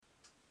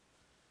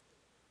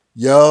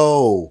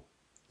Yo,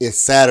 it's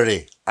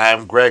Saturday.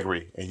 I'm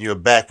Gregory, and you're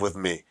back with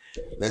me.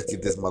 Let's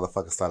get this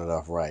motherfucker started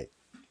off right.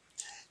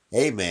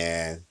 Hey,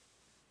 man,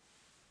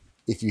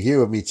 if you're here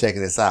with me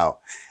checking this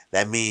out,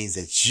 that means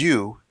that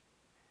you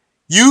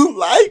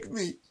like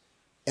me.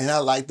 And I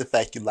like the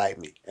fact you like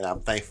me. And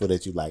I'm thankful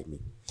that you like me.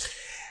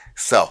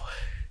 So,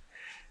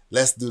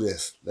 let's do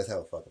this. Let's have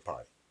a fucking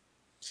party.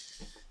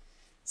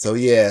 So,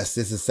 yes,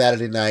 this is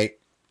Saturday night.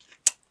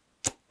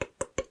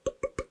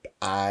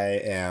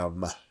 I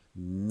am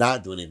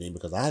not doing anything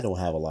because I don't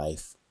have a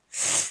life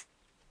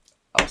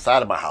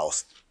outside of my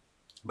house.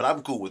 But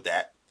I'm cool with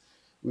that.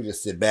 We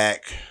just sit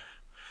back,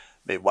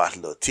 maybe watch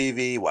a little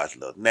TV, watch a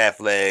little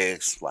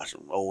Netflix, watch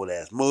some old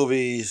ass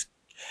movies,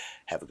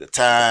 have a good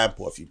time,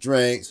 pour a few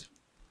drinks.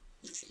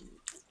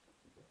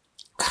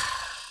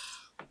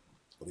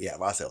 We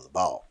have ourselves a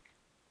ball.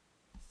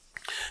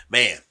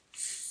 Man.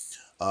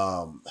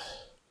 Um,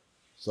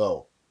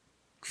 so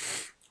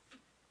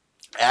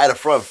I had a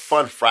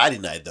fun Friday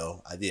night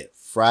though. I did.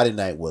 Friday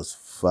night was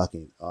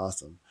fucking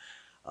awesome.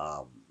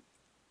 Um,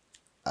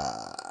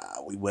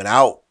 we went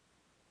out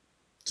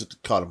to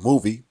call a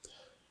movie.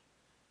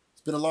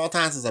 It's been a long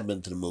time since I've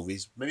been to the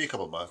movies. Maybe a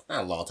couple of months.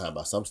 Not a long time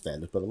by some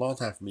standards, but a long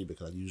time for me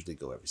because I usually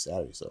go every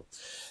Saturday. So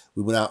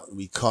we went out and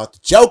we caught the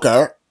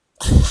Joker.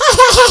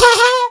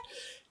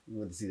 We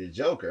went to see the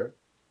Joker.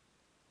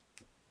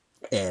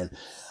 And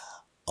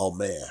oh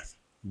man,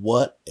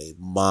 what a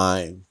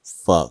mind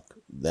fuck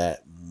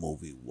that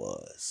movie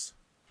was.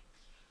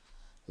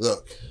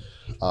 Look,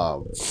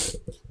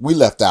 we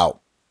left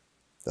out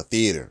the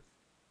theater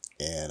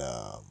and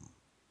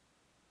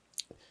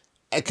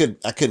I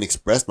couldn't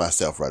express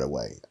myself right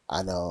away.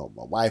 I know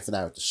my wife and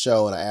I were at the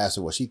show, and I asked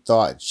her what she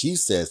thought, and she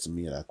says to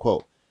me, and I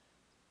quote,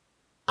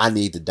 "I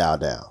need to dial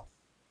down.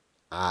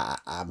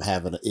 I'm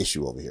having an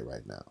issue over here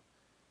right now,"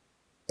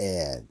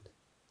 and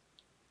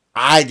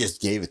I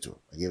just gave it to her.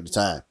 I gave it the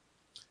time.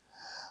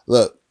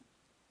 Look,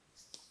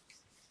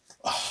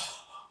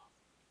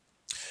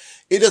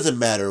 it doesn't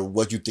matter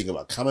what you think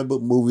about comic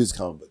book movies,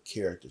 comic book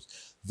characters.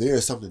 There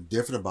is something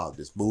different about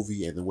this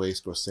movie and the way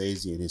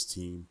Scorsese and his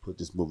team put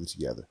this movie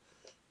together.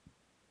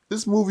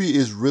 This movie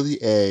is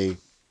really an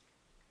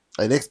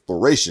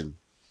exploration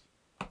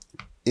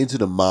into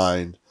the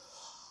mind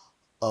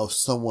of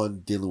someone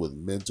dealing with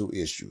mental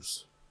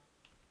issues.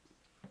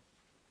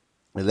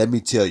 And let me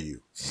tell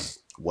you,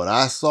 what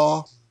I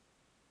saw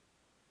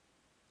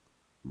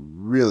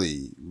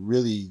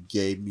really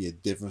gave me a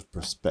different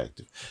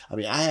perspective. I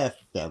mean, I have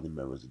family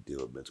members that deal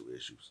with mental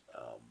issues.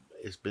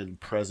 It's been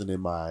present in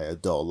my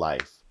adult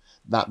life.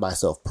 Not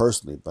myself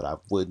personally, but I've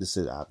witnessed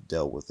it. I've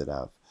dealt with it.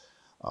 I've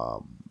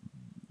um,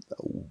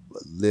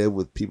 lived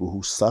with people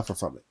who suffer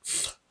from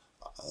it.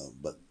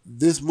 But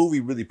this movie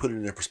really put it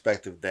in a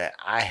perspective that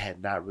I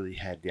had not really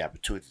had the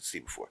opportunity to see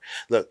before.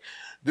 Look,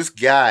 this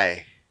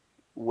guy,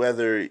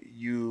 whether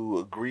you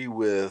agree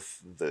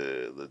with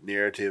the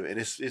narrative, and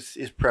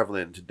it's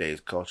prevalent in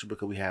today's culture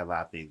because we have a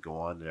lot of things going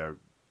on that are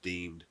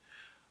deemed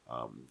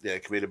they're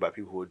committed by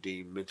people who are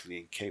deemed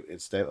mentally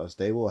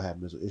unstable or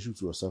have mental issues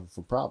who are suffering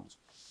from problems.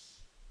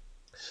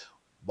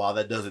 While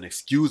that doesn't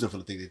excuse them for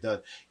the things they've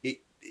done,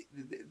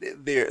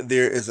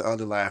 there is an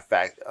underlying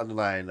factor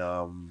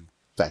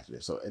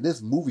there. So, and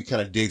this movie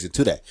kind of digs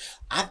into that.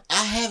 I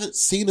haven't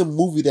seen a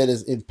movie that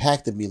has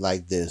impacted me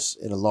like this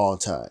in a long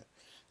time.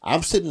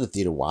 I'm sitting in the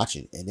theater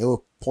watching, and there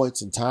were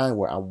points in time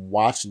where I'm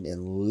watching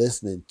and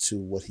listening to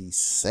what he's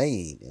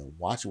saying and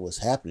watching what's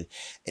happening,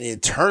 and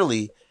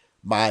internally,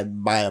 my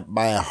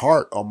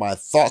heart or my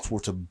thoughts were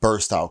to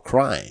burst out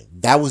crying.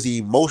 That was the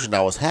emotion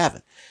I was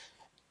having.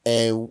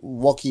 And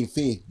Joaquin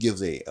Phoenix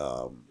gives a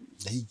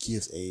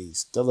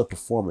stellar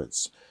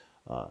performance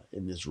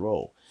in this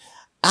role.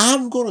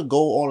 I'm gonna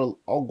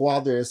I'll go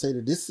out there and say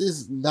that this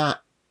is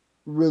not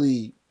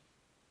really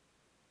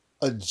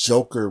a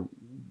Joker.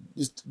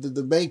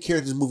 The main character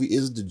in this movie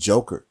isn't the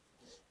Joker.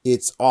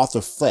 It's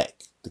Arthur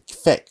Fleck, the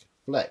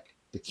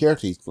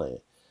character he's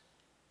playing.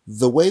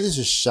 The way this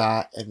is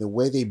shot and the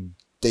way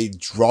they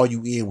draw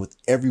you in with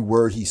every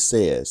word he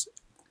says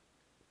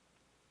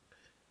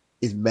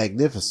is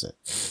magnificent.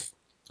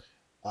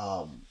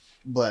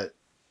 But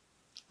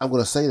I'm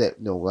gonna say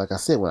that, like I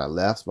said, when I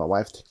left, my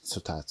wife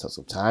took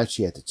some time.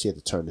 She had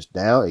to turn this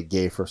down. It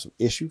gave her some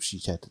issues.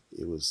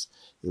 It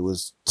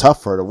was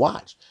tough for her to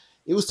watch.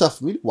 It was tough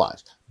for me to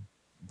watch.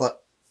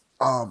 But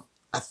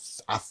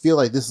I feel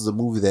like this is a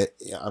movie that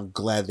I'm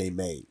glad they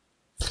made.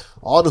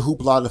 All the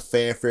hoopla and the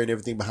fanfare and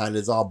everything behind it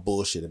is all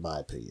bullshit in my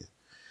opinion.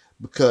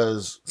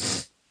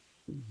 Because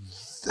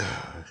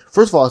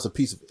first of all, it's a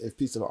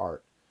piece of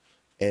art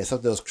and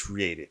something that was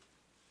created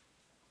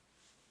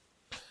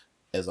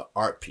as an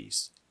art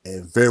piece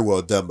and very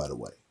well done, by the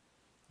way.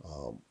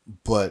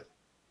 But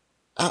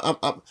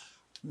I'm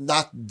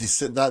not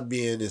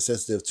being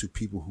insensitive to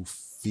people who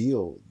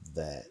feel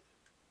that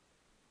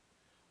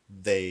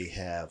they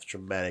have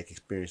traumatic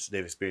experiences.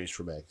 They've experienced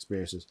traumatic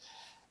experiences,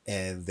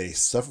 and they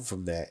suffer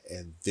from that.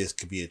 And this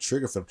could be a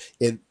trigger for them.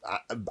 And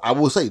I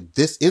will say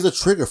this is a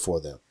trigger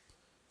for them.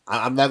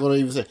 I'm not going to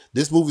even say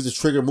this movie is a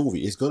trigger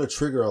movie. It's going to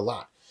trigger a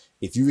lot.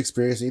 If you've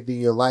experienced anything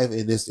in your life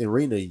in this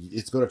arena,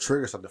 it's going to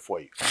trigger something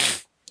for you.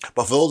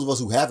 But for those of us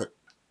who haven't,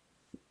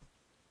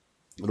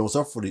 who don't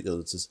suffer from these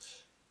illnesses,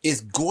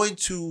 it's going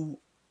to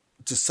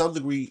some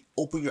degree,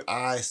 open your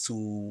eyes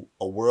to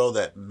a world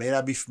that may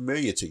not be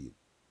familiar to you.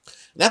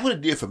 And that's what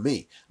it did for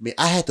me. I mean,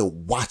 I had to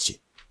watch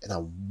it, and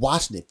I'm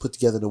watching it put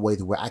together in a way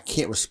to where I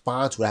can't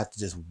respond to it. I have to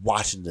just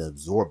watch it and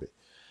absorb it.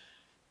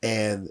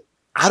 And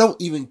I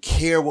don't even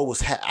care what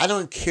was I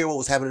don't care what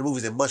was happening in the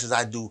movies as much as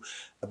I do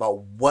about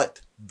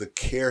what the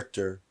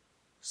character's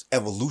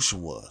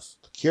evolution was,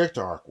 the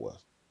character arc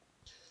was.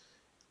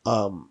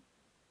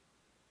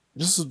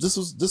 This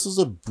was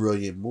a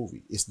brilliant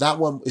movie. It's not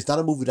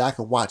a movie that I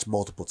can watch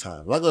multiple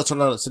times. I'm not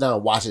gonna sit down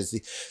and watch it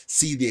and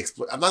see the.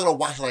 I'm not gonna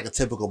watch it like a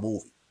typical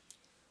movie.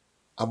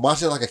 I'm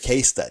watching it like a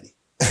case study.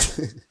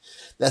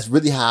 That's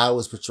really how I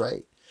was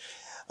portrayed.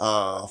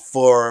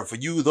 For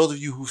you, those of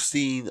you who've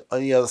seen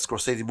any other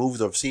Scorsese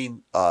movies or have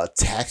seen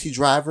Taxi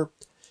Driver,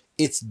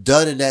 it's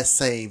done in that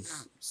same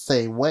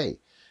way.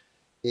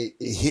 It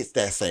hits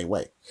that same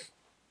way.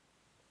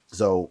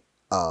 So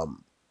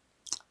I'm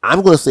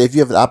going to say if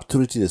you have an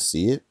opportunity to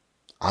see it,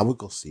 I would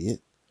go see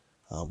it.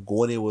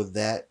 Going in with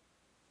that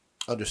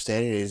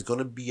understanding, it's going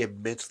to be a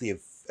mentally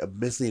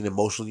and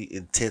emotionally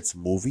intense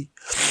movie.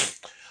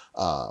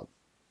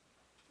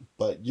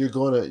 But you're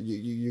gonna.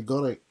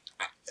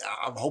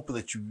 I'm hoping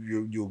that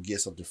you'll get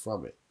something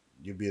from it.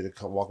 You'll be able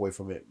to walk away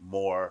from it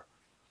more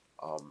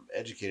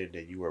educated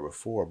than you were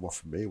before, more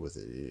familiar with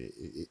it.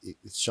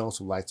 It's shown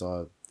some lights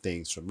on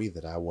things for me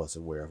that I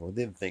wasn't aware of or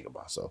didn't think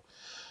about. So.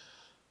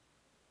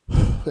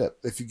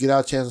 If you get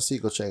out a chance to see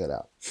it, go check it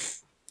out.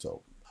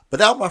 So, but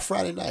that was my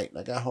Friday night.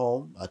 I got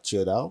home, I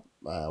chilled out.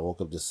 I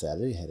woke up this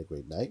Saturday, had a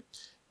great night,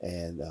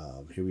 and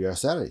here we are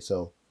Saturday.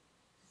 So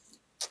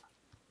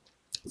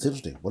it's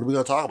interesting. What are we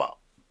gonna talk about?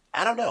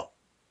 I don't know.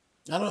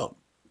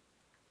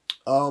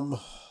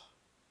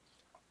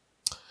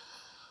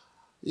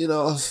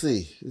 Let's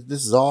see.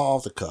 This is all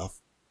off the cuff.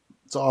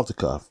 It's all off the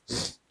cuff.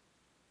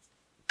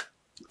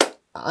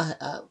 I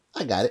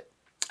got it.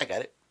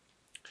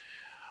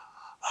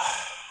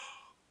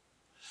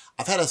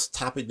 I've had a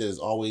topic that is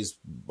always,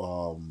 I've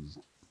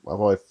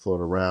always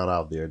floated around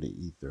out there in the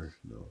ether.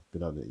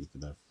 Been out in the ether.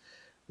 And I've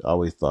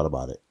always thought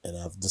about it, and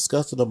I've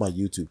discussed it on my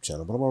YouTube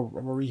channel. But I'm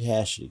gonna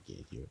rehash it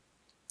again here.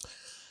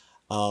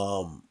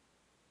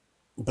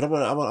 But I'm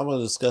gonna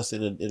discuss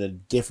it in a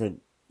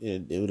different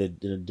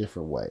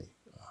way.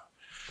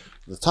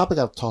 The topic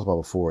I've talked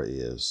about before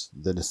is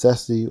the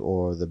necessity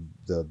or the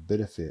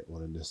benefit or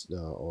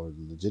the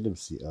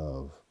legitimacy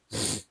of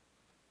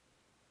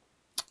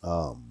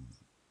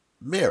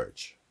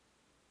marriage.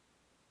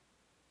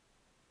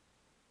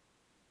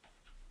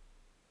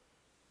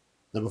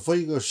 Now, before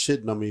you go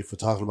shitting on me for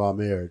talking about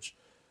marriage,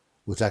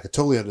 which I could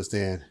totally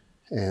understand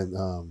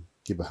and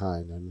get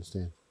behind, I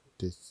understand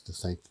the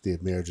sanctity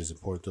of marriage is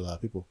important to a lot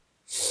of people.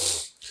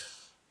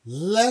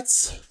 Let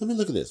me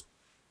look at this.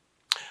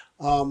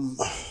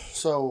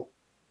 So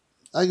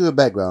I'll give a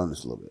background on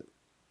this a little bit.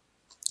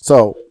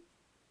 So,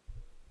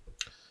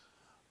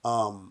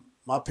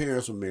 my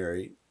parents were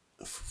married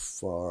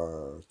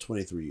for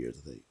 23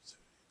 years, I think.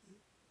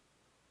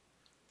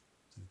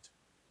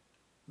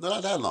 No,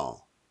 not that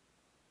long.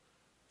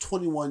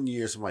 21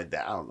 years, something like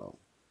that. I don't know.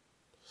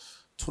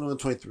 21,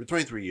 23,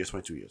 23 years,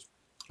 22 years.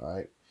 All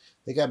right.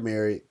 They got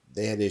married.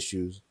 They had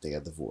issues. They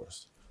got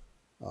divorced.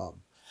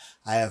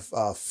 I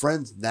have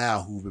friends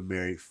now who've been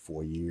married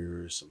 4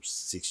 years, some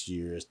 6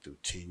 years, through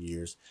 10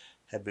 years,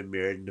 have been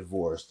married and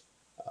divorced.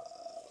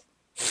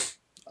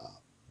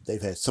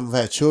 Some have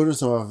had children,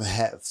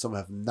 some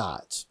have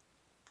not.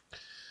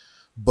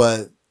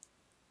 But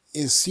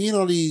in seeing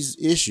all these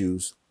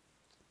issues,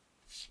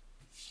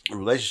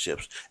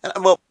 relationships, and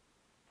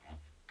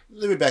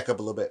let me back up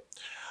a little bit.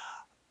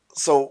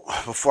 So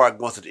before I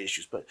go into the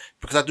issues, but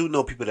because I do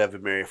know people that have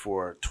been married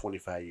for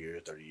 25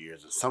 years, 30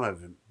 years, and some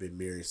have been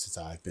married since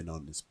I've been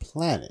on this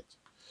planet.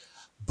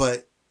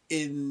 But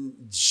in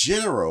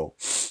general,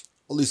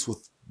 at least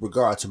with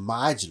regard to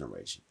my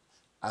generation,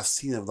 I've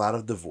seen a lot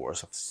of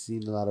divorce. I've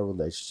seen a lot of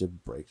relationship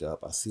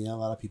breakup. I've seen a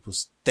lot of people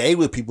stay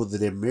with people that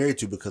they're married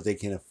to because they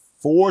can't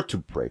afford to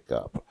break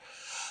up.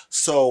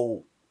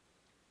 So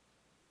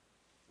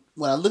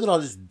when I look at all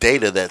this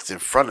data that's in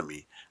front of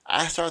me,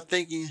 I start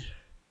thinking,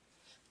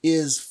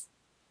 is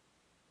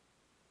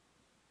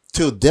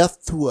till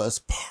death do us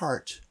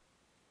part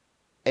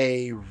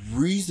a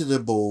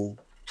reasonable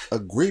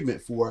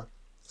agreement for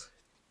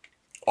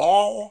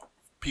all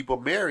people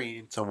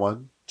marrying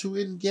someone to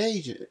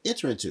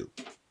enter into?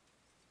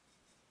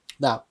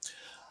 Now,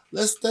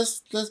 let's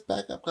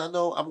back up. I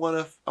know I'm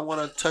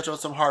gonna touch on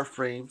some hard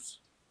frames.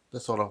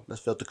 Let's fill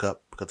the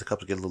cup because the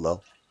cup's getting a little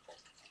low.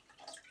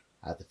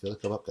 I have to fill the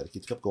cup up. Got to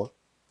keep the cup going.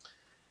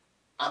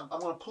 I'm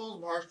going to pull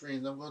some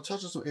heartstrings. I'm going to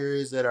touch on some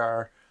areas that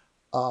are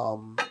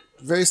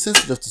very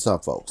sensitive to some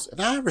folks. And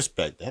I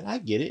respect that. I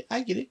get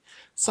it.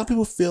 Some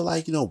people feel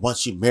like,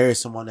 once you marry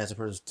someone, that's a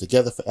person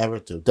together forever,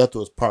 till death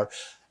do us part.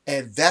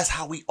 And that's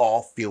how we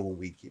all feel when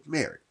we get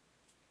married.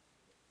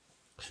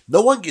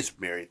 No one gets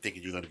married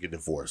thinking you're going to get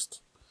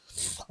divorced.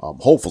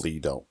 Hopefully you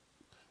don't.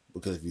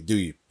 Because if you do,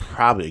 you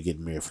probably are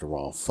getting married for the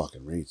wrong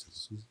fucking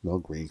reasons. No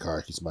green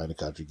card, keep somebody in the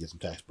country, get some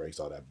tax breaks,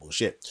 all that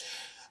bullshit.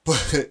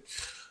 But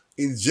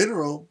in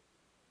general,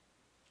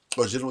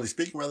 or generally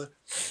speaking, rather,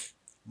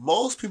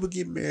 most people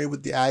get married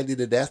with the idea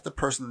that that's the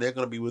person they're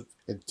going to be with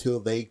until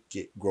they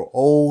grow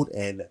old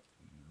and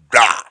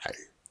die.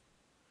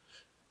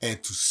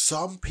 And to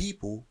some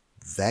people,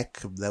 that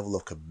level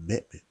of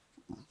commitment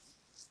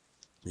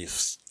is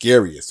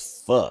scary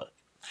as fuck.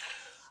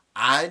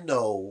 I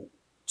know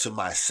to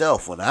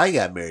myself when I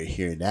got married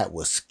here, and that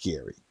was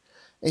scary.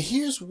 And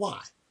here's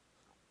why.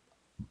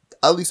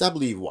 At least I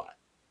believe why.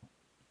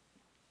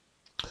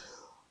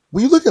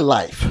 When you look at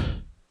life,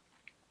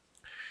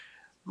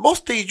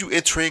 most things you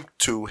enter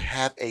into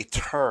have a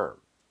term.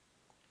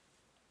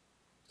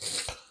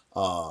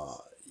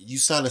 You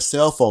sign a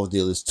cell phone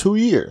deal, it's 2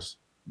 years.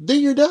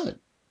 Then you're done.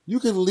 You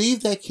can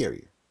leave that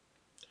carrier.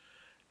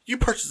 You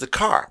purchase a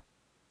car.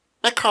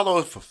 That car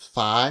loan is for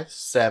 5,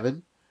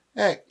 7,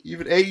 heck,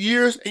 even 8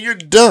 years, and you're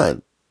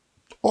done.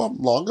 Or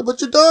longer,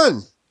 but you're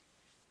done.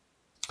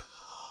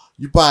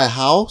 You buy a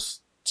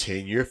house,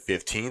 10 year,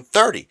 15,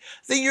 30.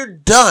 Then you're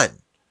done.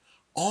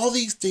 All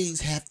these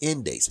things have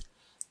end dates.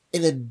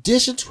 In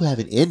addition to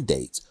having end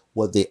dates,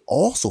 what they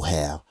also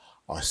have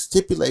are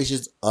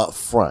stipulations up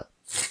front.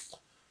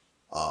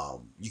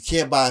 You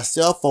can't buy a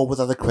cell phone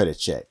without a credit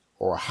check,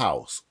 or a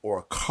house, or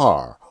a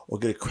car, or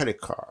get a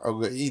credit card,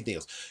 or anything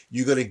else.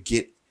 You're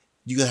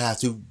gonna have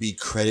to be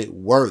credit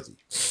worthy.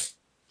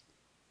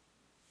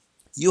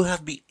 You don't have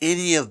to be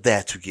any of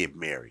that to get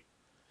married.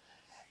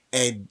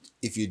 And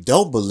if you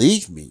don't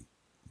believe me,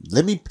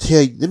 let me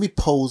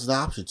pose an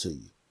option to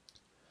you.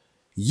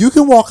 You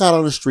can walk out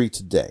on the street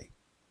today,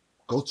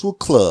 go to a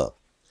club,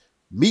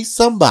 meet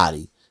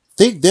somebody,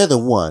 think they're the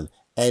one,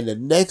 and the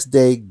next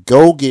day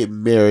go get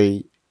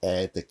married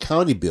at the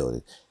county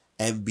building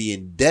and be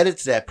indebted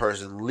to that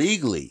person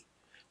legally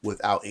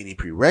without any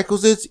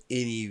prerequisites,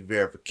 any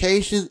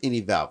verifications,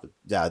 any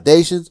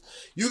validations.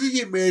 You can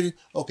get married.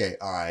 Okay,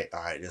 all right.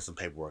 There's some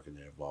paperwork in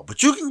there involved.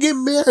 But you can get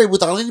married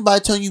without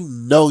anybody telling you,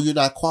 no, you're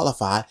not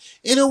qualified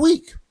in a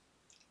week.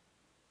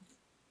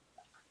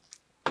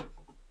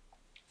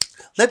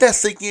 Let that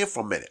sink in for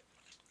a minute.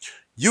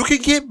 You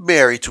can get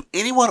married to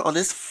anyone on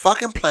this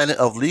fucking planet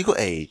of legal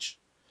age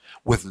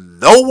with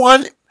no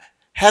one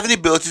having the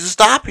ability to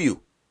stop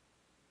you.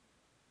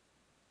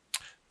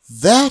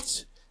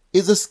 That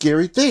is a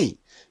scary thing.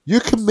 You're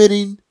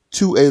committing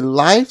to a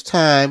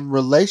lifetime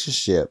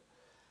relationship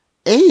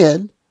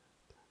and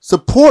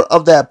support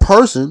of that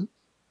person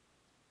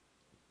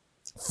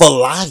for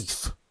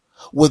life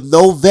with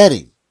no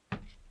vetting.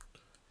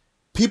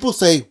 People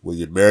say, well,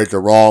 you married the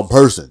wrong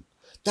person.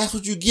 That's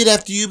what you get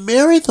after you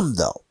marry them,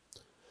 though.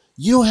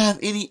 You don't have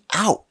any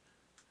out.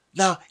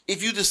 Now,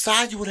 if you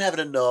decide you would have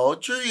it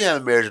annul, sure, you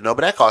have a marriage annul,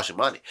 but that costs you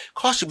money. It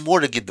costs you more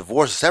to get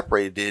divorced or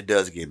separated than it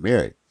does to get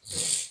married.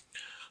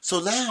 So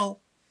now,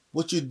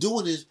 what you're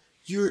doing is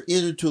you're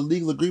into a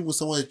legal agreement with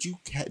someone that you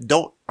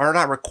are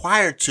not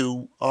required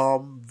to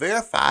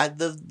verify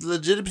the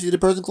legitimacy of the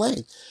person's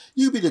claim.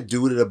 You be the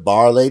dude at the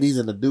bar, ladies,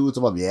 and the dude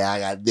talking about, yeah, I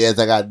got this,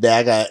 I got that,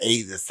 I got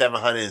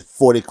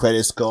 740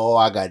 credit score,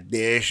 I got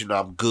this,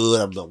 I'm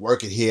good, I'm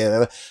working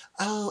here.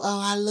 Oh,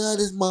 I love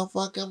this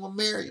motherfucker, I'm gonna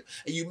marry him.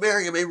 And you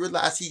marry him and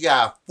realize he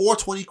got a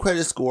 420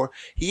 credit score.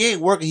 He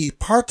ain't working, he's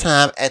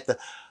part-time at the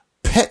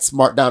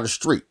PetSmart down the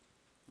street.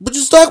 But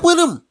you stuck with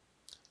him.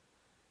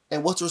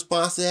 And what's the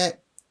response to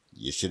that?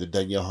 You should have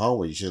done your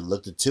homework. You should have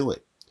looked into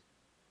it.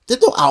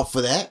 There's no out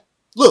for that.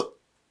 Look,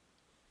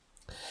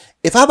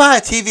 if I buy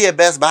a TV at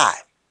Best Buy,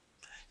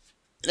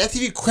 and that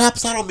TV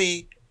craps out on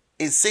me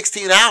in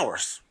 16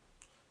 hours,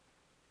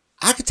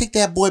 I could take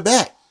that boy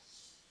back.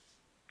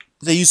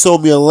 Say, you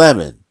sold me a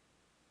lemon.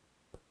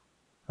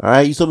 All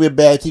right, you sold me a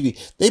bad TV.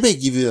 They may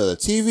give you another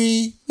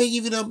TV. They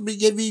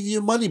give you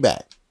your money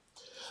back.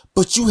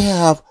 But you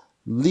have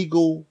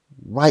legal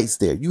rights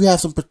there. You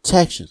have some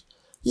protections.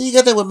 You ain't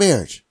got that with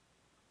marriage.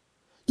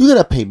 You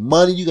gotta pay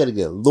money. You gotta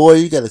get a lawyer.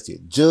 You gotta see a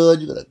judge.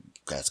 You gotta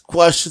ask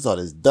questions, all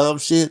this dumb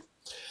shit.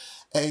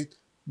 And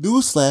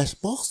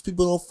newsflash, most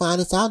people don't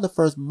find this out in the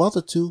first month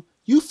or two.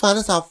 You find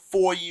this out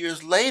 4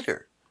 years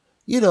later.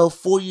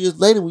 4 years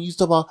later when you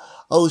talk about,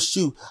 oh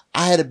shoot,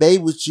 I had a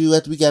baby with you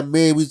after we got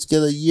married. We was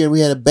together a year.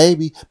 We had a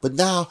baby. But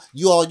now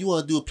all you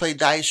want to do is play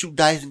dice, shoot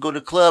dice, and go to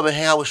the club and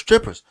hang out with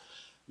strippers.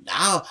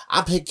 Now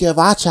I'm taking care of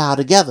our child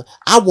together.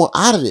 I want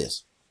out of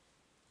this.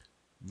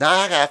 Now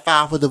I got to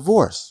file for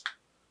divorce.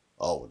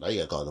 Oh, now you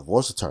got to call a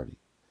divorce attorney.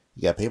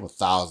 You got to pay him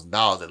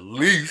 $1,000 at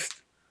least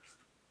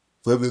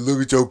for him to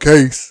look at your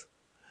case.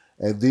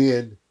 And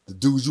then the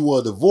dude you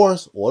want to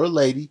divorce, or the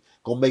lady,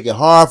 going to make it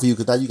hard for you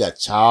because now you got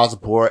child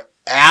support,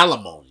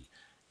 alimony.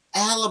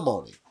 You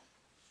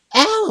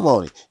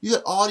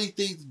got all these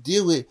things to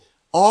deal with,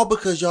 all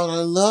because y'all not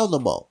in love no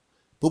more.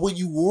 But when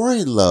you were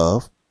in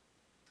love,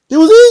 it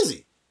was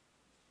easy.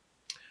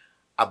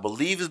 I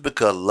believe it's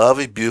because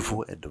love is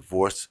beautiful and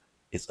divorce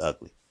is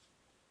ugly.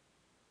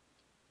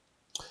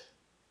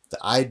 The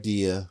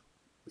idea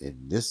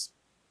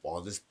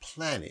on this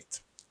planet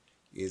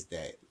is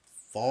that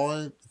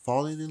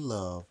falling in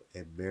love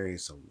and marrying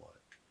someone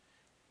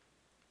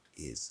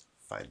is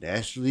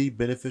financially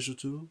beneficial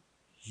to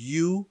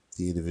you,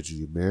 the individual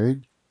you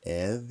married,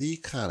 and the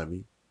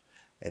economy,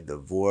 and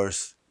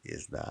divorce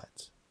is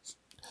not.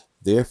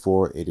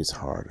 Therefore, it is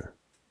harder.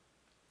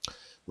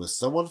 When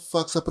someone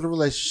fucks up in a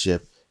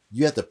relationship,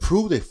 you have to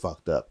prove they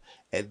fucked up.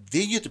 And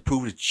then you have to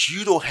prove that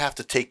you don't have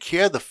to take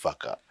care of the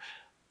fuck up.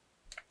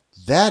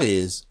 That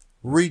is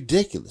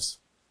ridiculous.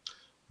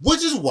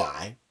 Which is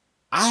why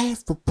I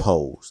have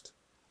proposed,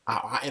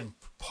 I am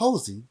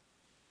proposing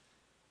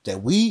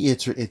that we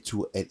enter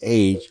into an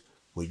age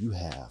where you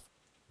have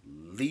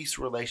lease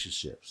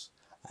relationships.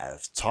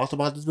 I've talked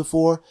about this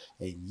before,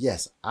 and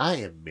yes, I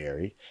am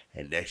married,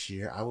 and next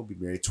year I will be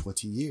married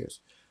 20 years.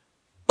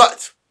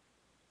 But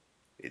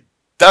it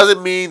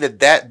doesn't mean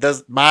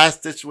that my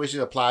situation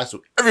applies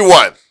to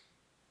everyone.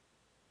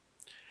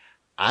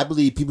 I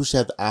believe people should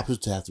have the option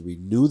to have to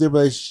renew their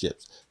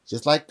relationships.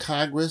 Just like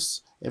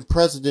Congress and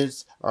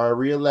presidents are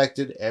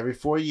reelected every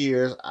 4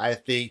 years, I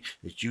think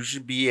that you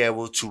should be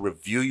able to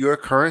review your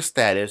current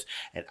status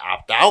and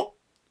opt out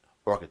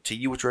or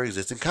continue with your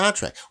existing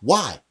contract.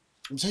 Why?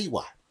 Let me tell you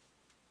why.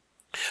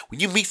 When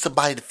you meet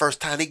somebody the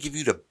first time, they give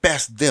you the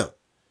best them.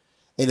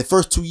 In the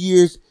first 2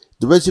 years,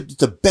 the relationship is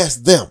the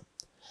best them.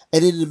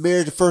 And in the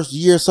marriage, the first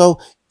year or so,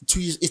 2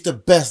 years, it's the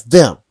best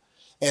them.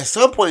 At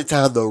some point in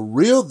time, the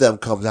real them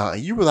comes out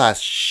and you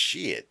realize,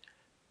 shit,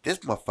 this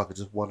motherfucker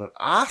just won an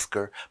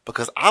Oscar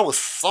because I was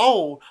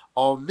sold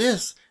on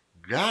this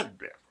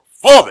goddamn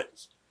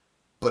performance.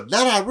 But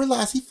now that I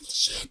realize he full of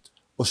shit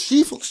or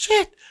she full of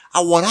shit,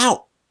 I want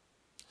out.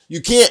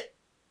 You can't.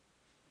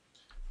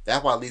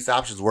 That's why lease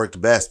options work the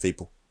best,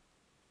 people.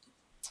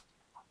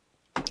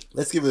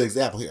 Let's give an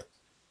example here.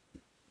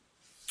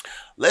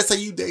 Let's say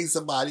you date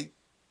somebody,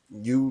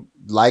 you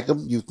like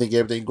them, you think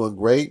everything's going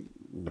great.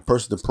 The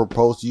person that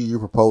proposed to you, you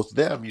propose to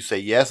them, you say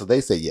yes or they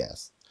say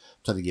yes.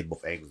 I'm trying to get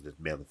both angles,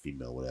 male and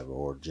female, whatever,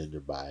 or gender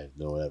bias,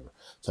 whatever.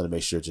 I'm trying to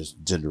make sure it's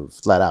just gender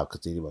flat out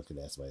because anyone can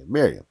ask somebody to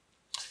marry him.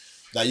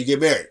 Now you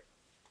get married.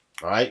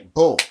 All right,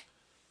 boom.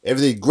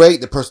 Everything's great.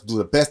 The person do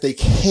the best they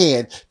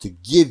can to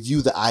give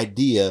you the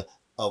idea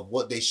of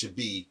what they should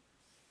be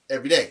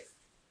every day.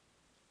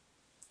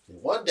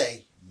 And one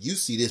day, you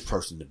see this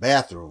person in the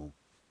bathroom.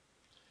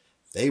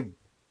 They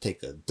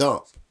take a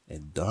dump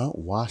and don't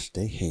wash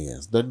their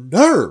hands. The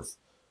nerve.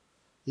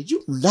 Did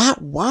you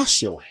not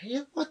wash your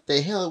hands? What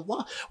the hell?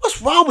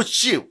 What's wrong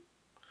with you?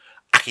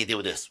 I can't deal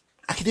with this.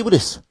 I can't deal with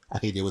this. I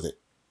can't deal with it.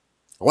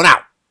 I want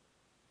out.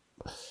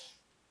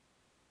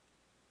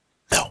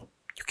 No,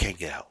 you can't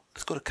get out.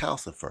 Let's go to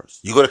counseling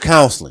first. You go to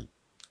counseling.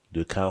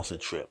 Do a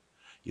counseling trip.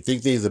 You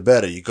think things are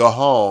better. You go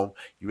home.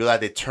 You realize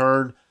they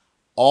turn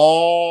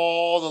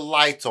all the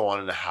lights on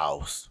in the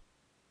house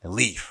and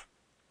leave.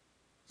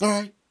 All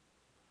right.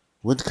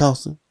 Went to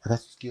counseling. I got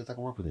some skills. I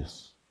can work with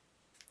this.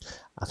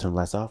 I turn the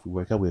lights off. We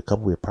work out. We're a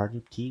couple. We're a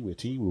partner. We're a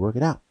team. We work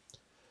it out.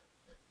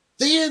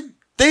 Then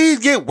things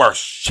get worse.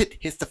 Shit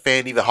hits the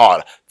fan even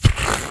harder.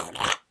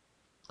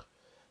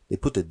 They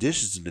put the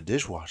dishes in the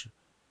dishwasher,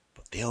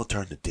 but they'll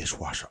turn the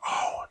dishwasher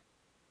on.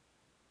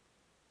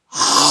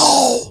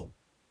 Oh!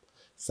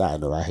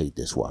 Side note, I hate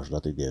dishwashers. I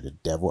think they're the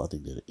devil. I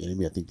think they're the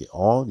enemy. I think they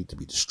all need to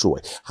be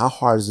destroyed. How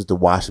hard is it to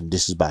wash some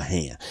dishes by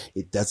hand?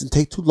 It doesn't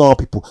take too long,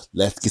 people.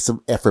 Let's get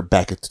some effort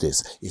back into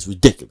this. It's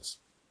ridiculous.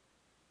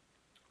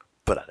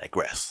 But I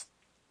digress.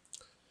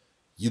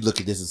 You look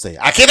at this and say,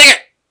 I can't take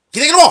it.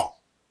 Can't take it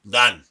all.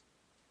 Done.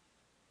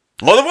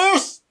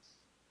 Motherfuckers.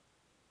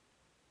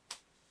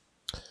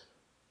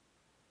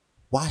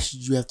 Why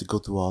should you have to go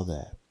through all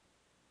that?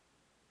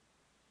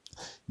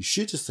 You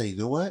should just say, you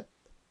know what?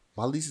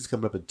 My lease is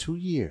coming up in 2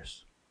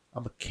 years.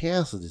 I'm going to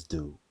cancel this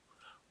dude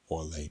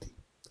or lady.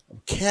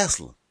 I'm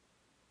canceling.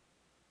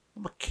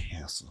 I'm going to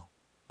cancel.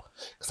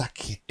 Because I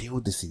can't deal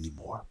with this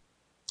anymore.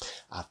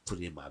 I've put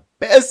in my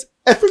best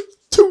effort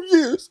 2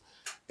 years.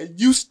 And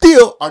you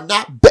still are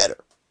not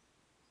better.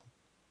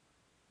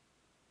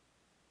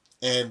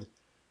 And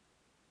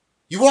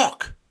you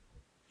walk.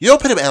 You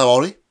don't pay them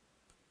alimony.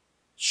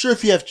 Sure,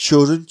 if you have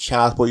children,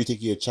 child support, you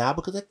take your child.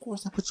 Because of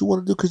course that's what you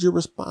want to do because you're a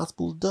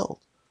responsible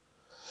adult.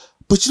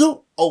 But you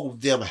don't owe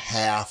them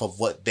half of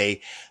what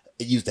they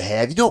used to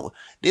have. They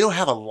don't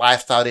have a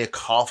lifestyle they're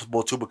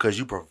comfortable to because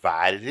you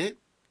provided it.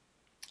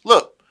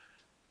 Look,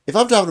 if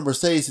I'm driving a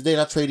Mercedes today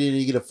and I trade in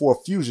and get a Ford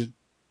Fusion,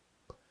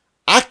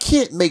 I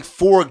can't make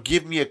Ford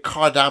give me a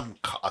car that I'm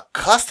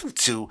accustomed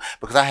to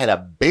because I had a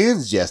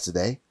Benz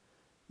yesterday.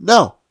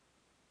 No.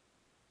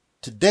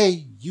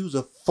 Today, use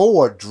a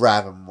Ford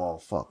driving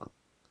motherfucker.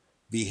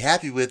 Be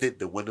happy with it.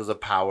 The windows are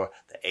power.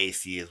 The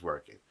AC is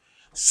working.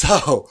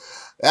 So,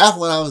 that's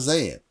what I was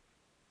saying.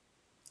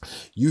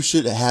 You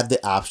should have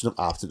the option of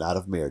opting out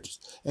of marriages.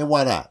 And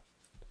why not?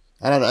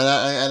 And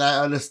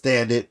I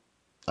understand it.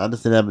 I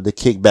understand that the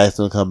kickback's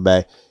going to come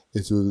back.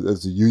 It's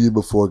a union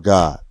before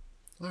God.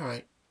 All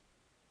right.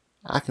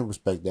 I can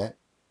respect that.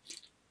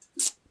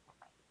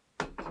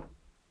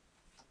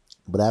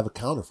 But I have a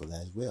counter for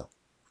that as well.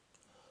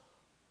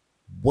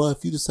 What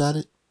if you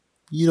decided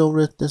you don't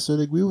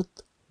necessarily agree with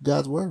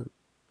God's word?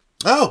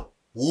 Oh,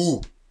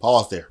 ooh,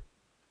 pause there.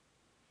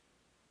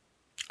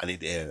 I need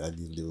the air. I need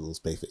to leave a little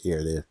space for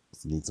air there. I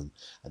need some.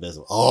 I need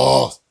some.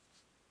 Oh,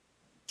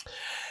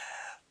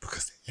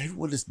 because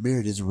everyone that's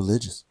married is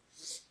religious.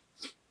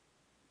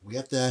 We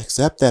have to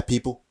accept that,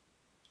 people.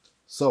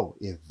 So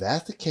if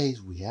that's the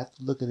case, we have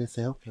to look at it and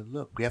say, okay,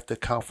 look, we have to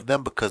account for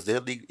them because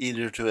they're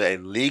either to a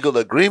legal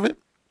agreement.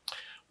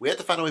 We have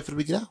to find a way for them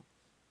to get out.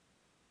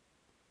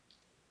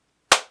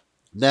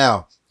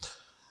 Now,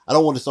 I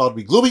don't want this all to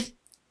be gloomy.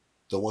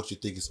 Don't want you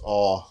to think it's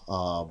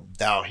all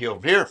downhill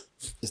from here.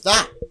 It's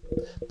not.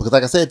 Because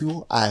like I said,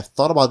 people, I've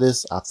thought about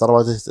this. I've thought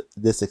about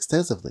this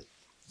extensively.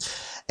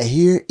 And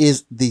here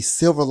is the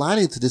silver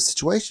lining to this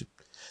situation.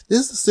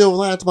 This is the silver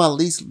lining to my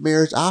least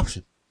marriage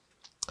option.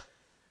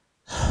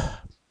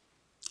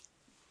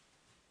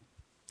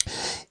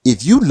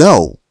 If you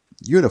know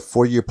you're in a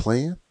 4-year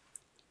plan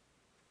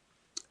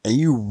and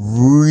you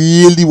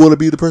really want to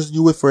be the person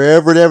you with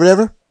forever and ever and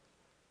ever,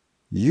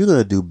 you're going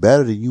to do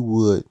better than you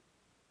would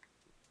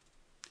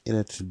in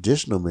a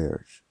traditional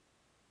marriage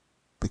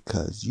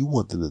because you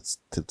want them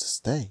to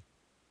stay.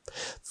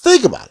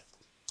 Think about it.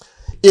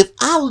 If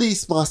I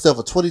lease myself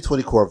a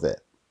 2020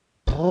 Corvette,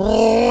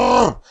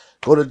 go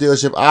to the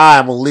dealership,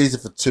 I'm going to lease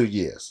it for 2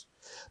 years.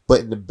 But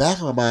in the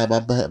back of my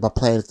mind, my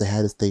plan is to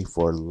have this thing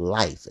for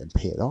life and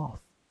pay it off.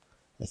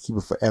 And keep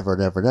it forever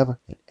and ever and ever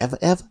and ever,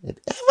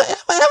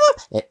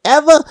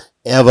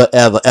 ever,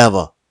 and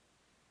ever.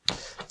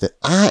 Then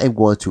I am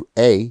going to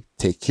A,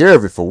 take care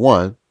of it for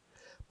one,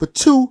 but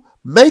 2,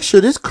 make sure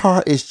this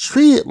car is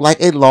treated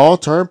like a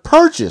long-term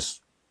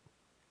purchase.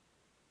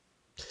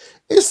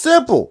 It's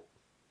simple.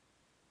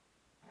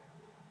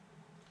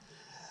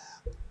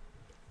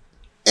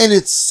 And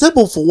it's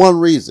simple for one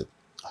reason.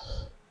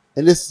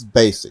 And this is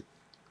basic.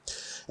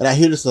 And I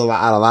hear this a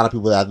lot of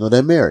people that I know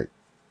that are married.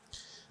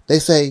 They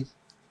say,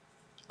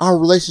 our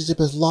relationship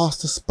has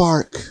lost the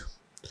spark.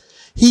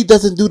 He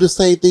doesn't do the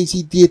same things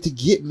he did to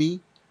get me.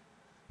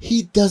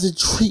 He doesn't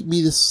treat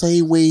me the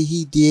same way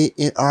he did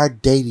in our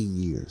dating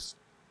years.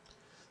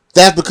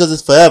 That's because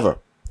it's forever.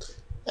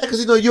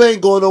 Because you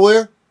ain't going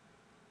nowhere.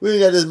 We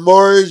ain't got this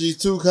mortgage, these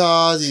 2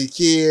 cars, these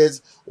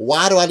kids.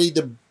 Why do I need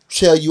to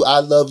tell you I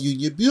love you and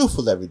you're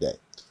beautiful every day?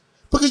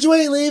 Because you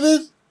ain't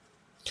leaving.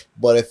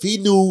 But if he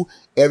knew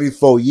every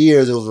 4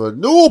 years it was a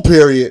renewal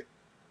period,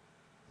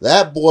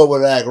 that boy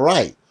would act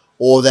right.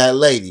 Or that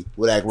lady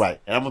would act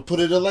right. And I'm going to put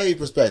it in a lady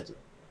perspective.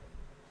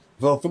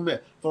 From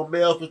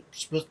male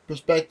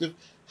perspective,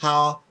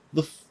 how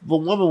the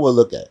woman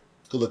will could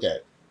look at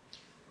it.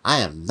 I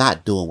am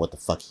not doing what the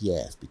fuck he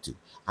asked me to.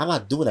 I'm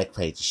not doing that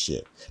crazy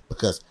shit.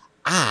 Because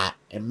I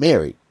am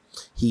married.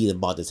 He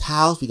bought this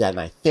house. We got a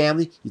nice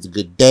family. He's a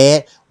good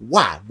dad.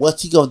 Why?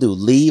 What's he going to do?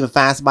 Leave and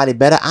find somebody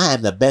better? I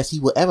am the best he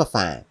will ever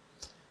find.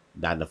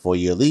 Not in a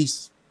 4-year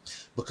lease.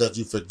 Because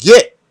you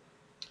forget,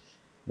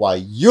 while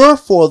your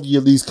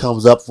 4-year lease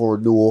comes up for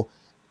renewal,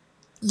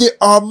 there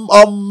are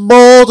a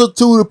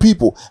multitude of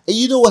people. And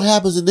you know what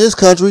happens in this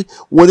country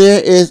when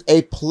there is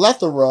a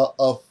plethora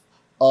of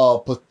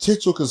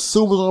potential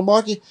consumers on the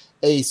market?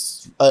 A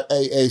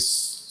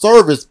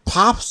service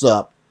pops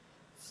up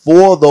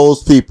for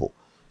those people.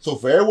 So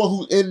for everyone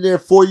who's in their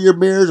 4-year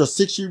marriage or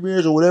 6-year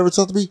marriage or whatever it's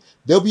supposed to be,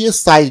 there'll be a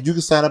site you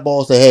can sign up on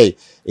and say, hey,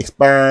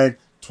 expiring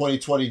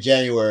 2020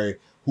 January,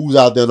 who's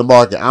out there in the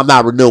market? I'm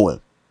not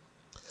renewing.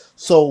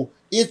 So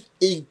it's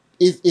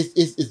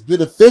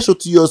beneficial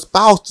to your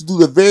spouse to do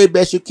the very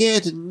best you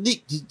can to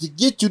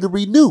get you to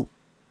renew.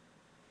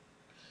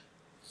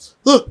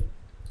 Look,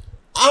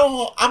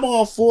 I'm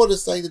all for the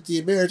sanctity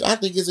of marriage. I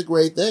think it's a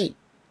great thing.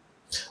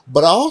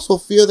 But I also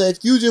feel that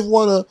if you just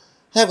want to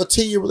have a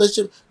 10-year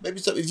relationship,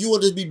 if you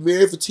want to be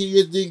married for 10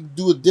 years, then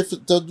do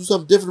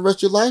something different the rest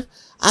of your life,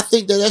 I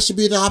think that should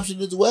be an option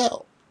as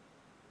well.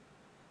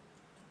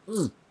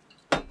 I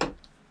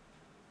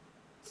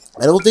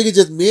don't think it's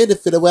just men that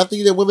feel that way. I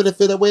think there are women that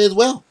feel that way as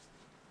well.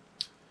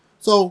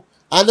 So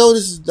I know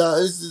this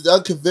is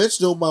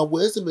unconventional, my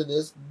wisdom in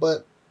this,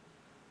 but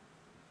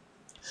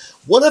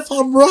what if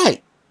I'm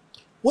right?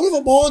 What if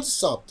I'm on to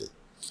something?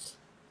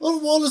 What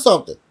if I'm on to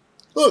something?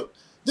 Look,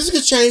 this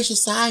could change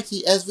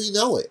society as we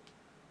know it.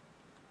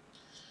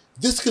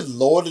 This could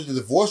lower the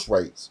divorce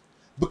rates.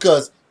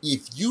 Because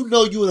if you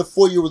know you're in a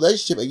 4-year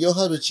relationship and your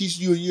husband cheats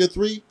you in year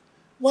 3,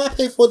 why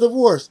pay for a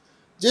divorce?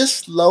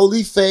 Just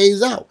slowly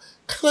phase out.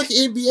 Kind of like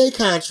an NBA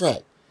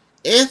contract.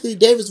 Anthony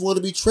Davis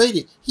wanted to be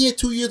traded. He had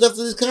 2 years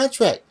after this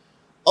contract.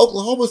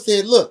 Oklahoma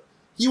said, look,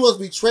 he wants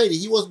to be traded.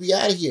 He wants to be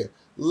out of here.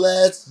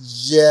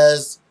 Let's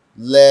just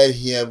let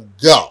him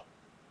go.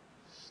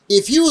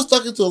 If he was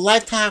stuck into a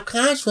lifetime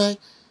contract,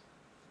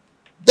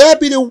 that'd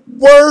be the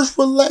worst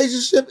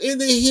relationship in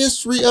the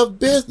history of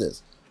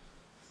business.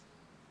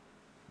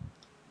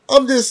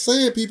 I'm just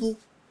saying, people.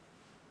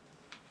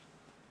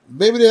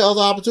 Maybe there are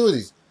other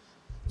opportunities.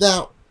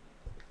 Now,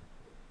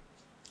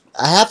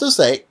 I have to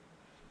say,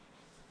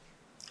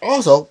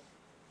 also,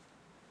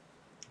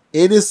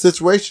 in this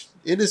situation,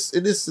 in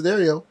this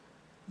scenario,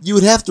 you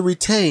would have to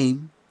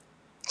retain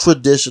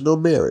traditional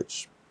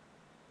marriage.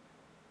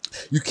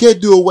 You can't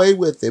do away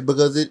with it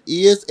because it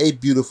is a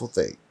beautiful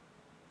thing.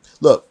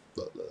 Look.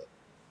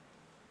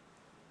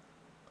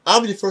 I'll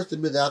be the first to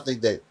admit that I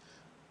think that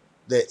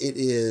it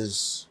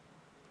is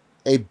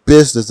a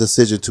business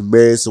decision to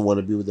marry someone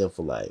and be with them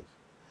for life.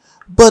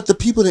 But the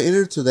people that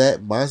enter into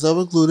that, myself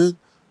included,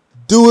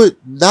 do it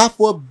not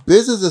for a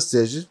business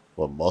decision.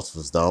 Well, most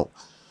of us don't.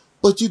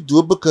 But you do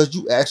it because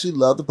you actually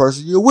love the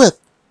person you're with.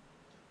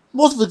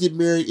 Most of us get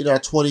married in our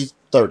 20s,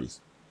 30s.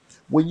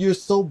 When you're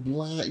so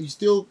blind, you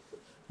still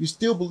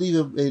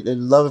believe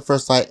in love at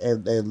first sight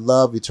and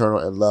love eternal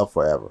and love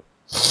forever.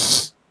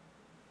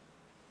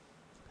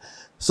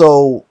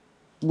 So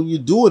when you're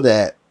doing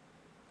that,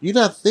 you're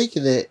not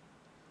thinking that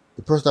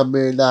the person I'm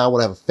married now I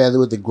want to have a family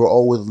with and grow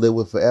old with and live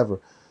with forever.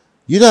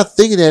 You're not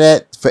thinking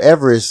that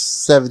forever is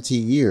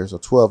 17 years or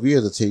 12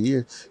 years or 10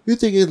 years. You're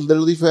thinking it's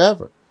literally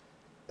forever.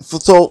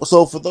 So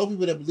for those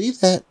people that believe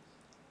that,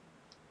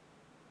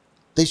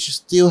 they should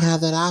still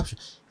have that option.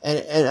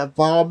 And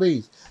by all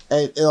means.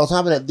 And on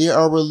top of that, there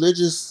are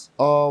religious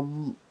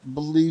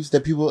beliefs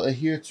that people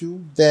adhere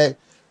to that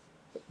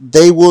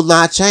they will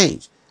not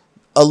change.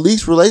 A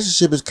lease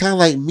relationship is kind of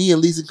like me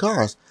and leasing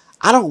cars.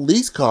 I don't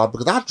lease cars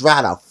because I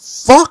drive the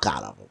fuck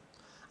out of them.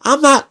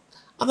 I'm not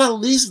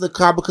leasing the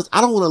car because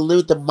I don't want to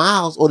limit the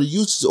miles or the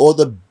usage or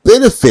the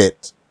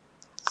benefit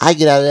I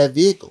get out of that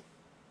vehicle.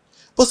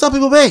 But some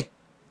people may.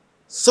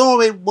 Some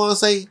may want to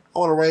say, I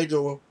want a Range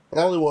Rover, but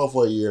I only want it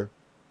for a year.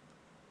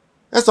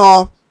 That's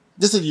all.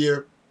 Just a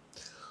year.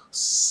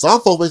 Some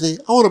folks may say,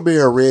 I want to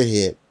marry a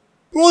redhead,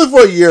 but only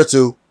for a year or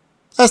two.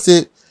 That's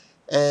it.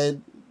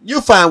 And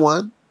you'll find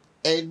one,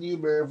 and you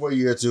marry for a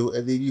year or two,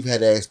 and then you've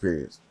had that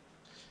experience.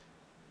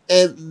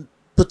 And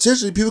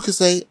potentially people could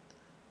say,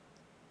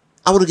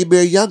 I want to get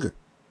married younger.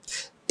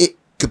 It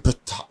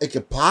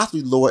could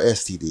possibly lower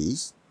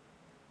STDs.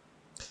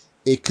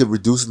 It could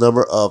reduce the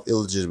number of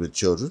illegitimate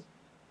children.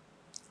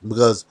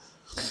 Because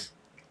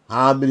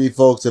how many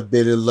folks have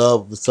been in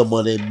love with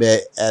someone they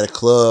met at a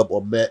club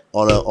or met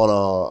on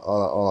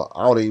a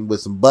outing with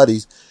some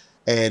buddies,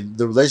 and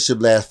the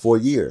relationship lasts 4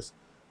 years?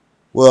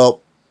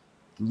 Well,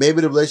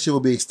 maybe the relationship will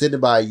be extended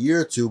by a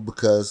year or two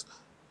because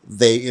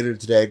they entered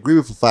into that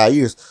agreement for 5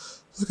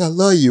 years. Look, I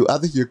love you. I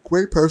think you're a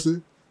great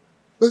person.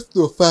 Let's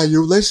do a 5-year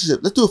relationship.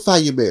 Let's do a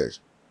 5-year marriage.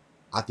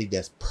 I think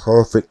that's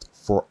perfect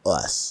for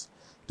us.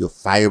 Do a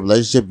 5-year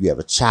relationship. You have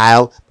a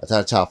child. By the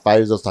time the child 5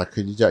 years old starts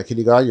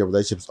kindergarten, your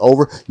relationship's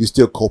over. You're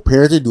still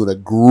co-parenting, doing a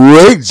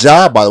great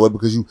job, by the way,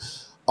 because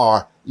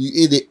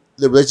the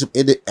relationship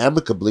ended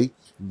amicably.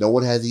 No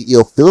one has any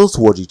ill feelings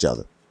towards each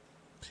other.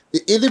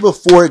 It ended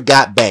before it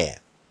got bad.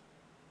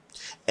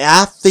 And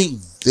I think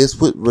this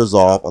would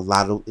resolve a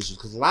lot of issues.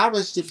 Because a lot of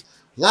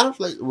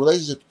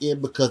relationships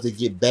end because they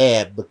get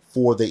bad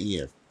before they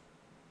end.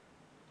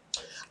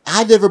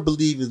 I never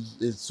believe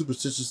in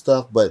superstitious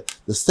stuff, but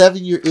the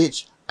 7-year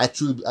itch, I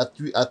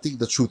think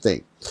the true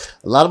thing.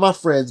 A lot of my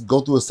friends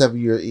go through a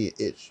 7-year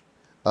itch.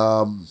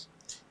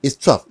 It's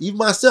tough. Even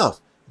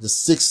myself, the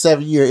 6,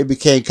 7 year, it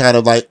became kind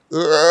of like,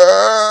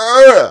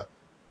 Urgh!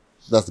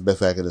 That's the best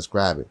way I can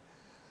describe it.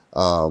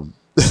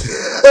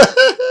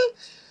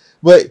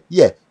 But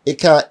yeah, it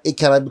kind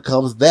of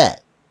becomes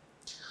that.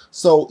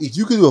 So if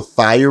you can do a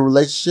 5-year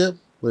relationship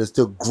when it's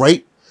still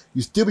great,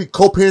 you still be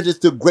co-parenting,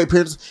 still great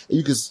parents, and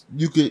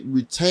you can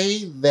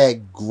retain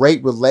that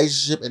great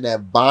relationship and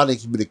that bond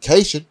and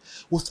communication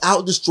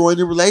without destroying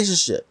the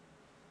relationship.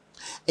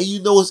 And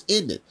you know it's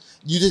in it.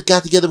 You just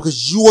got together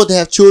because you want to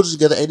have children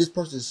together, and this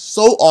person is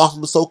so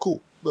awesome and so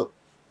cool. Look,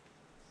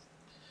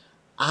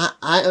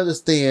 I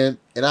understand,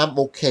 and I'm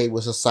okay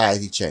with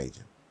society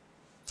changing.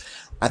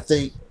 I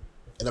think,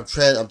 and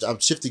I'm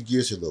shifting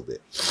gears here a little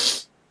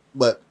bit,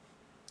 but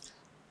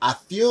I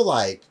feel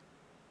like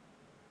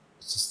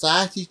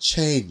society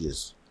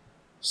changes,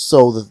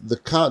 so the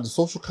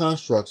social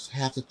constructs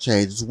have to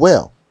change as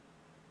well.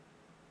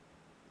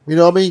 You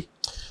know what I mean?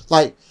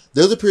 Like,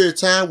 there was a period of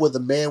time where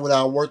the man went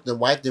out and worked, and the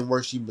wife didn't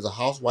work. She was a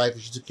housewife,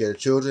 and she took care of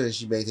children, and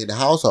she maintained the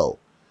household.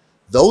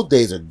 Those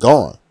days are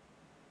gone.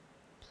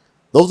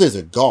 Those days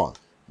are gone.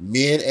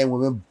 Men and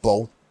women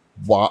both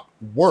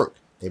work.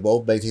 They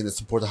both maintain and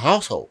support the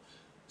household.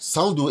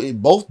 Some do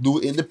it, both do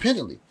it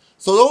independently.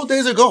 So those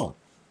days are gone.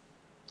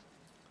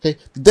 Okay,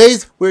 the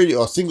days where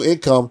your single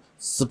income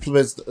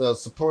supports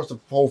the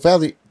whole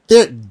family,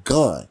 they're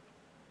gone.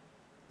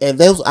 And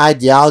those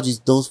ideologies,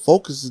 those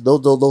focuses,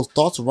 those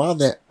thoughts around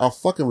that are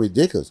fucking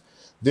ridiculous.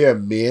 There are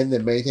men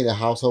that maintain a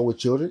household with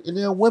children, and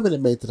there are women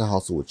that maintain a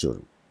household with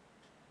children.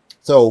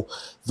 So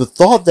the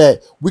thought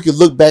that we could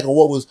look back on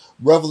what was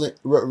relevant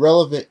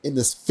in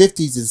the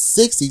 50s and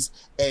 60s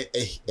and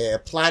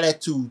apply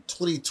that to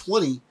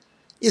 2020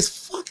 is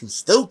fucking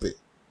stupid.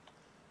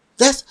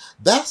 That's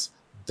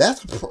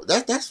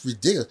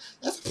ridiculous.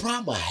 That's a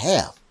problem I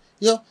have.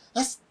 You know,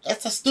 that's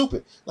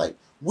stupid. Like,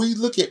 we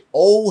look at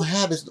old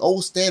habits and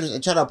old standards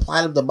and try to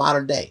apply them to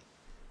modern day.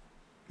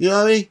 You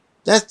know what I mean?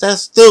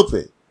 That's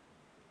stupid.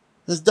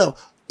 That's dumb.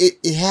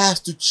 It has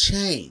to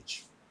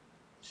change.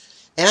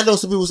 And I know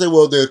some people say,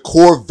 well, there are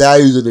core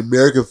values in the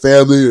American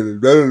family and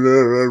blah, blah,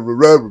 blah,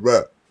 blah, blah,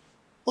 blah.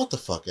 What the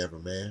fuck ever,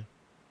 man.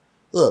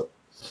 Look,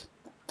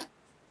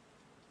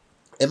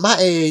 in my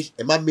age,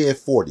 in my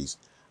mid-40s,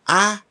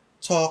 I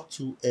talk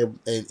to and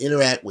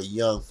interact with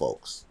young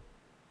folks.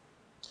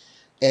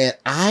 And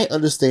I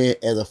understand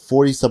as a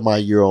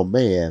 40-some-odd-year-old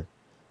man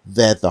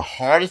that the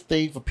hardest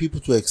thing for people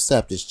to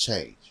accept is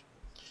change.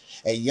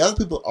 And young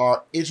people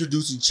are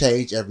introducing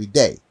change every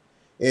day.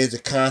 It is a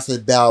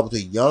constant battle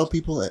between young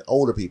people and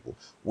older people.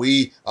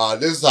 This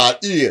is how it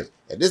is.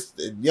 And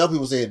young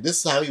people saying,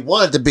 this is how we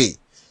want it to be.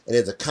 And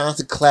it's a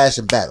constant clash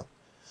and battle.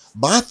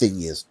 My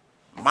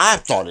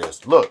thought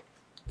is, look,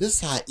 this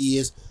is how it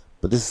is,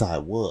 but this is how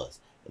it was.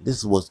 And this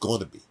is what's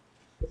going to be.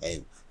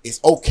 And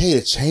it's okay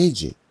to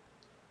change it.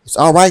 It's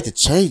all right to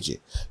change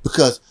it.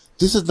 Because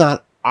this is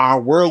not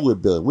our world we're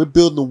building. We're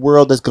building a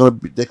world that's going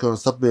to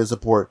supplement and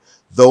support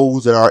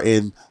those that are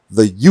in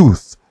the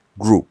youth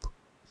group.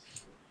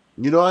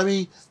 You know what I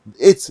mean?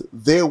 It's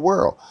their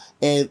world.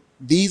 And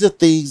these are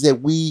things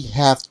that we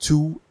have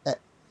to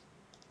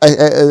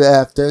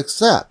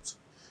accept.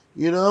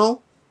 You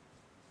know?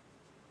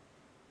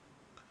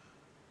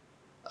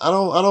 I'm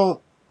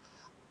not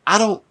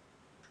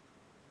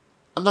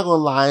gonna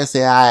lie and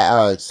say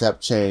I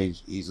accept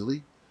change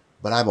easily,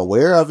 but I'm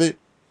aware of it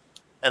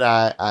and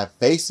I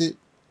face it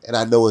and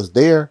I know it's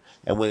there,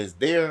 and when it's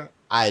there,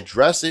 I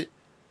address it,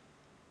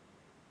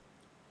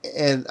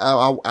 and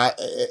I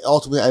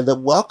ultimately end up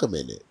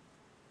welcoming it.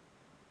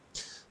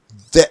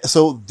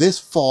 So this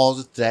falls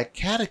into that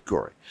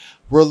category.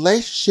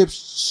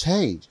 Relationships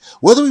change,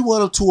 whether we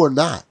want them to or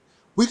not.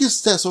 We can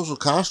set social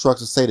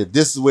constructs and say that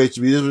this is where it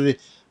should be, this is what it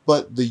is,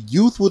 but the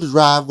youth will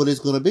drive what it's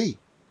going to be.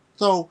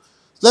 So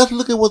let's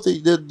look at what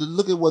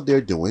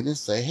they're doing and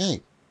say,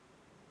 hey,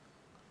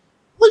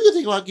 what do you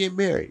think about getting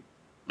married?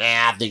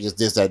 Man, I think it's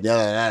this, that,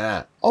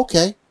 that.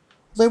 Okay,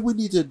 maybe we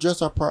need to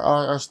adjust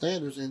our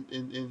standards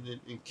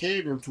and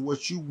cater them to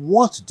what you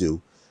want to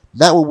do,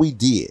 not what we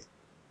did.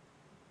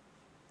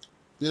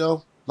 You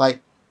know,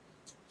 like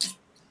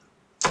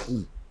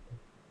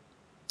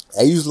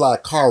I use a lot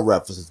of car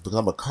references because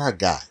I'm a car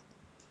guy.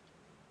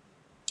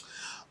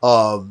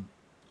 I'm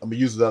gonna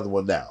use another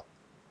one now.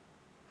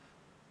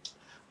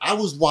 I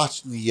was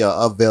watching the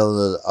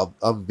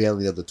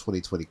unveiling of the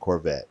 2020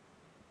 Corvette,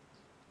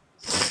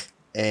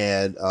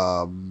 and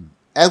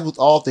as with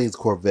all things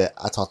Corvette,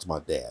 I talked to my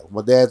dad.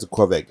 My dad's a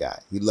Corvette guy.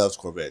 He loves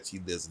Corvettes. He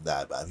lives and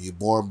dies by them. He was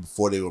born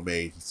before they were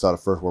made. He saw the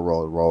first one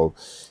roll and roll.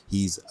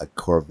 He's a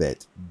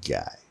Corvette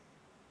guy.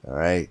 All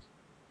right,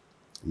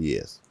 he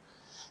is.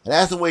 And I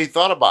asked him what he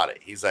thought about it.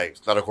 He's like,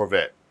 it's not a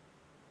Corvette.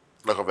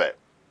 Not a Corvette.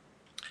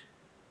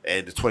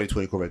 And the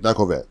 2020 Corvette, not a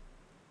Corvette.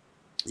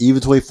 Even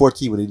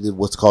 2014, when he did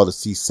what's called the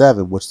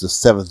C7, which is the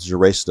seventh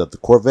generation of the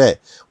Corvette,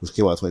 which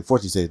came out in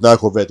 2014, he said, it's not a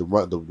Corvette. The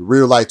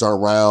rear lights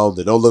aren't round.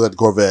 They don't look like the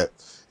Corvette.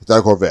 It's not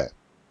a Corvette.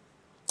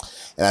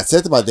 And I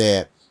said to my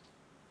dad,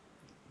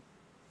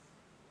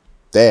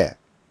 Dad,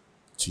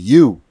 to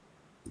you,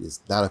 it is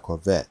not a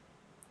Corvette,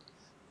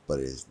 but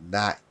it is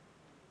not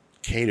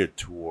catered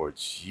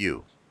towards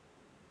you.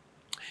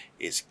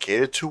 It's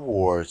catered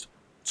towards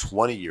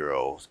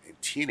 20-year-olds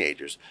and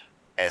teenagers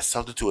as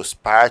something to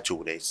aspire to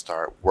when they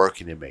start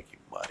working and making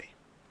money.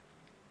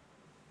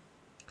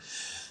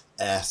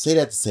 And I say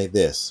that to say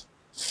this.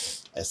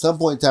 At some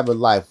point in time in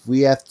life,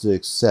 we have to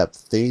accept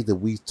things that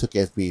we took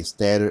as being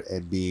standard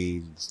and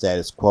being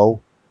status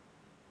quo.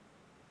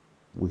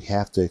 We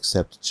have to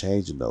accept the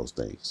change in those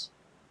things.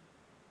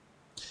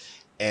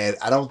 And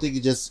I don't think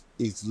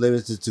it's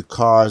limited to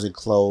cars and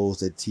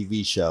clothes and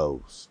TV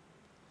shows.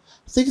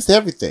 I think it's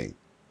everything.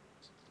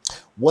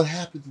 What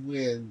happens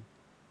when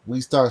we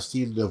start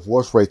seeing the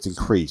divorce rates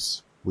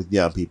increase with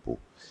young people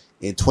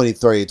in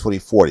 2030 and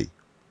 2040?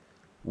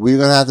 We're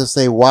going to have to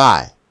say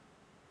why.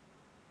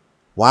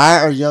 Why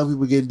are young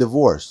people getting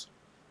divorced?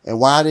 And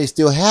why are they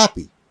still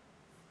happy?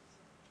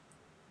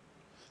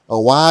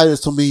 Or why are there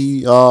so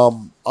many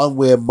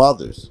unwed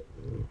mothers?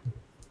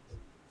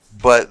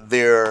 But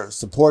they're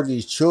supporting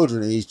these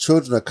children, and these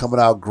children are coming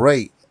out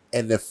great,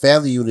 and their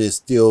family unit is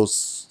still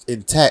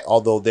intact,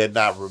 although they're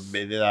not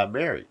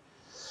married.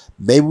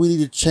 Maybe we need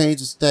to change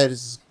the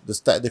status,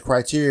 the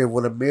criteria of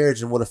what a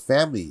marriage and what a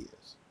family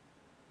is.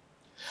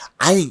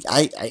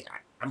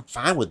 I'm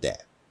fine with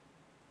that.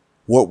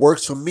 What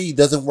works for me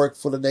doesn't work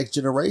for the next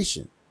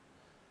generation.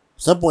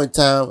 At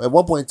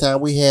one point in time,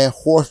 we had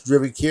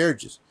horse-driven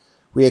carriages.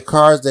 We had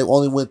cars that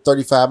only went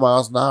 35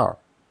 miles an hour.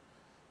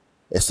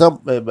 At some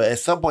point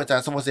in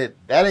time, someone said,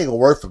 that ain't gonna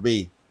work for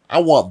me. I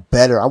want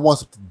better. I want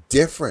something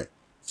different.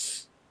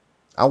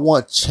 I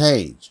want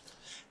change.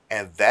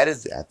 And I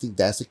think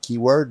that's the key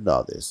word in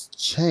all this.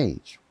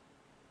 Change.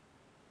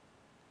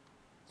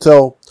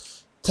 So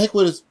take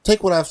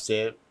what I've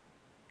said.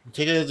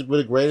 Take it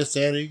with a grain of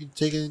sand, or you can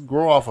take it and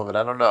grow off of it.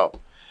 I don't know.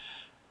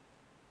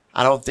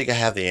 I don't think I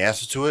have the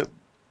answer to it.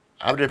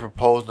 I'm just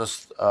proposing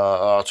an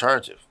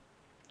alternative.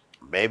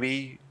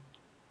 Maybe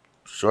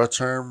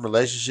short-term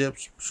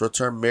relationships,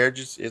 short-term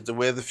marriages is the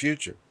way of the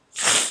future.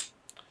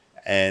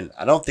 And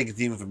I don't think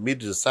it's even for me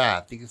to decide.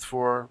 I think it's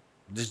for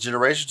this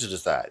generation to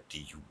decide. Do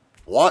you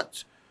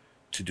want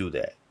to do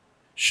that?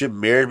 Should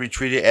marriage be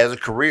treated as a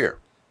career?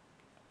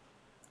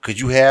 Could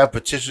you have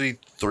potentially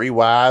 3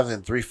 wives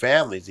and 3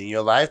 families in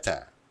your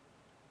lifetime?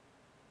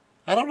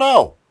 I don't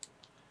know.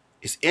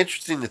 It's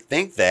interesting to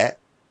think that.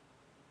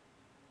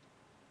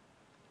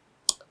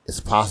 It's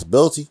a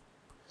possibility.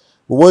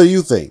 But what do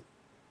you think?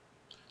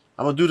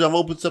 I'm going to do that. I'm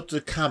open up to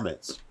the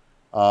comments.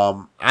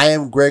 I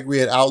am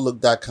Gregory at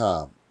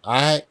Outlook.com.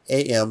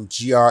 IAMGRAYGRIE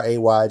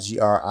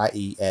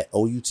at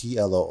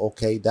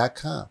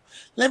OUTLOOK.com.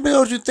 Let me know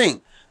what you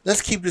think.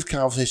 Let's keep this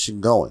conversation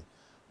going.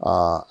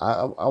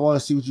 I want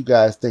to see what you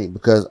guys think,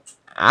 because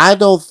I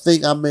don't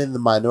think I'm in the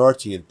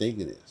minority in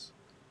thinking this.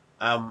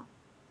 I'm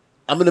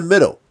in the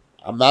middle.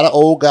 I'm not an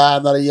old guy.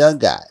 I'm not a young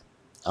guy.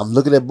 I'm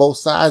looking at both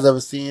sides of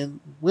it,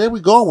 seeing where are we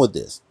going with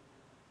this.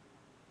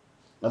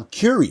 I'm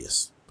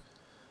curious.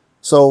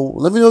 So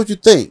let me know what you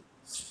think.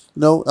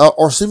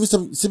 Or send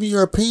me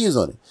your opinions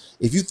on it.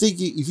 If you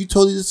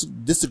totally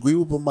disagree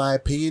with what my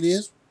opinion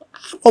is,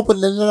 I'm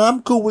open and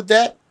I'm cool with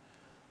that.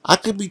 I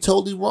could be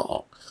totally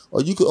wrong,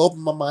 or you could open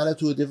my mind up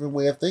to a different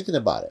way of thinking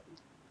about it.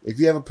 If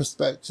you have a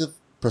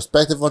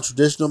perspective on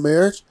traditional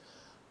marriage,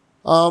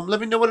 let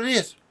me know what it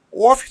is.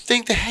 Or if you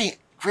think that, hey,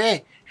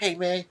 Greg, hey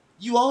man,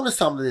 you own to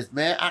some of this,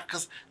 man. I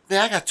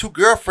got 2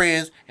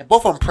 girlfriends and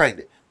both of them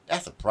pregnant.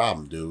 That's a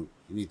problem, dude.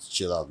 You need to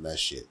chill out on that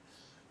shit.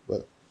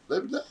 But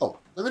let me know.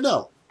 Let me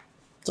know.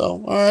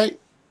 So, all right.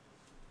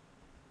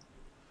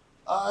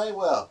 All right,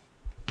 well,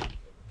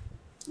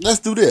 let's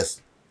do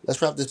this.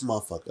 Let's wrap this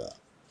motherfucker up.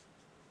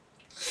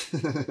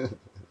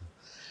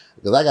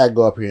 Because I gotta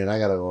go up here and I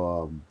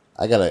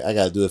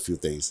gotta do a few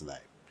things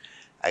tonight.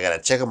 I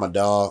gotta check on my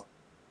dog.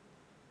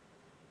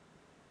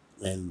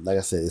 And like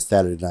I said, it's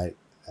Saturday night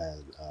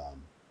and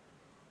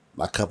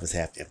my cup is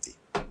half empty,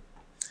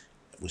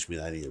 which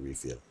means I need a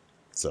refill.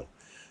 So,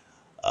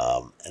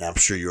 and I'm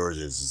sure yours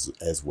is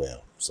as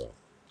well. So,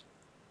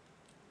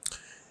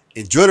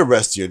 enjoy the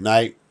rest of your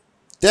night.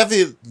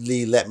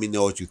 Definitely let me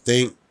know what you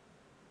think.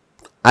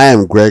 I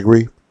am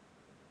Gregory,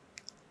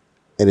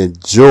 and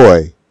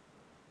enjoy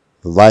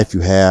the life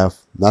you have,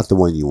 not the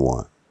one you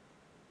want.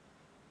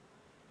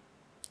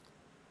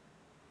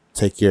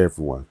 Take care,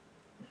 everyone.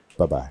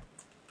 Bye-bye.